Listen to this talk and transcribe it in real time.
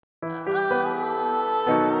Young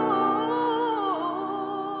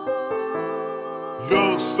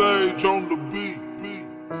Sage on the beat.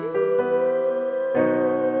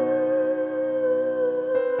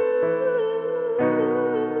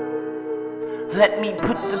 Let me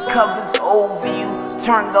put the covers over you,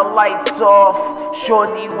 turn the lights off.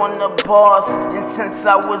 Shorty want the boss, and since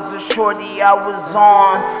I was a shorty I was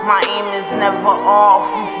on. My aim is never off.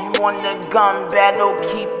 If you want a gun battle,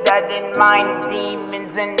 keep that in mind.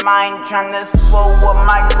 Demons in mind, tryna slow up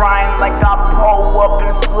my grind. Like I pull up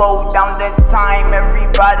and slow down the time.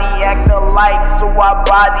 Everybody act alike, so I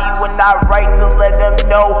body when I write to let them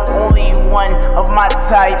know. Only one of my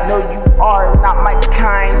type, no you are not my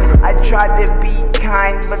kind. I try to be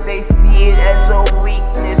kind, but they see it as a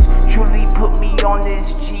weakness. Truly put me on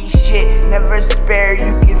this G shit, never spare.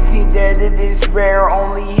 You can see that it is rare,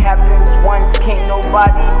 only happens once. Can't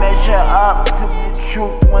nobody measure up to the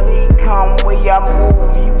truth when he come. Way I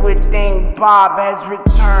move, you would think Bob has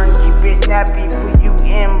returned. Keep it nappy for you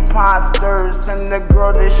imposters, and the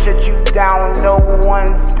girl that shut you down, no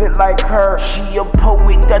one spit like her. She a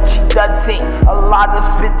poet, that she does it. A lot of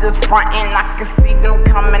spitters frontin', I can see them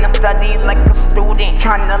coming to study like a student,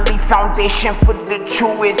 trying to lay foundation for the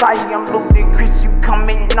truest. I am ludicrous, you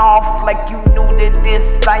coming off like you knew that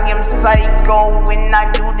this. I am psycho and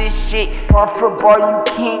I do this shit bar for bar. You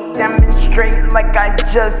can't demonstrate like I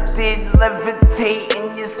just did. Levitate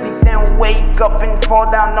in your sleep, then wake up and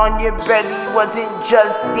fall down on your bed. He wasn't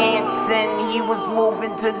just dancing, he was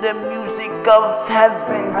moving to the music of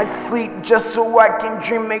heaven. I sleep just so I can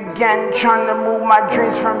dream again, trying to move my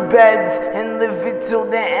dreams from beds and live it till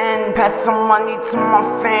the end. Pass some money to my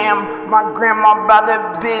fam, my grandma about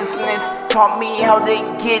a business, taught me how they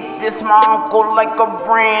get this. My uncle like a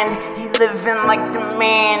brand, he living like the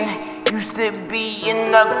man. Used to be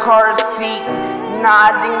in the car seat,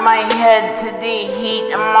 nodding my head to the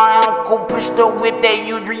heat, and my uncle pushed the whip that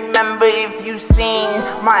you'd remember if you seen.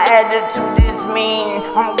 My attitude is mean,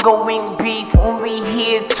 I'm going beast, only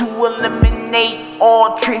here to eliminate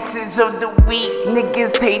all traces of the weak.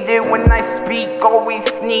 Niggas hate it when I speak, always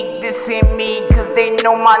sneak this in me, cause they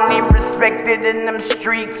know my name respected in them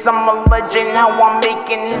streets. I'm a legend, how I'm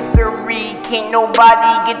making history. Can't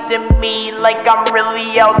nobody get to me like I'm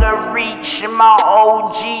really out of reach. And my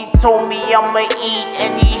OG told me I'ma eat,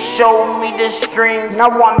 and he showed me the strings. Now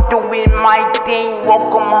I'm doing my thing,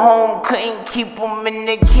 welcome home, couldn't keep him in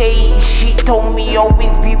the cage. She told me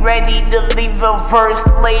always be ready to leave a verse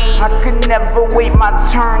late. I could never wait my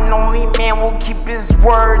turn, only man will keep his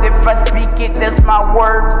word. If I speak it, that's my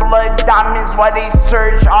word. Blood diamonds, why they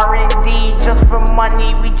search R&D just for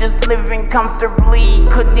money, we just living comfortably.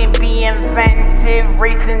 Couldn't be inventive,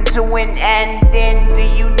 racing to an ending. Do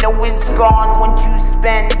you know it's gone once you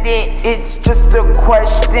spend it? It's just a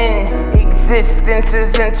question, existence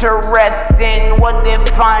is interesting. What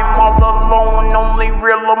if I'm all alone, only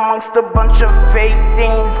real amongst a bunch of fake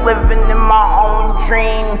things? Living in my own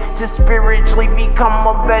dream to spiritually become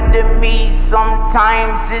a better me.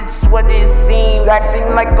 Sometimes it's what it seems,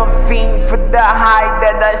 acting like a fiend for the high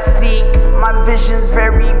that I seek. My vision's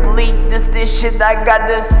very bleak, this shit I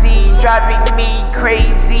gotta see, driving me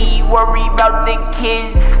crazy. Worry about the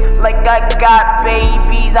kids like I got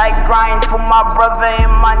babies. I grind for my brother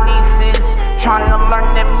and my nieces, trying to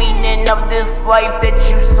learn the meaning of this life that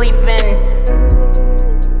you sleep in.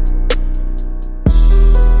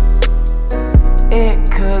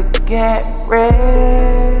 It could get real,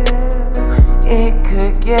 it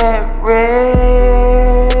could get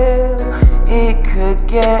real, it could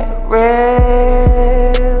get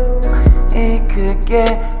real, it could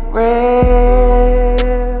get real,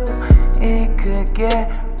 it could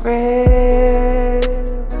get real,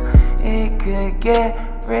 it could get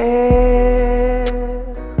real,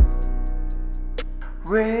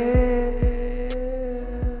 real.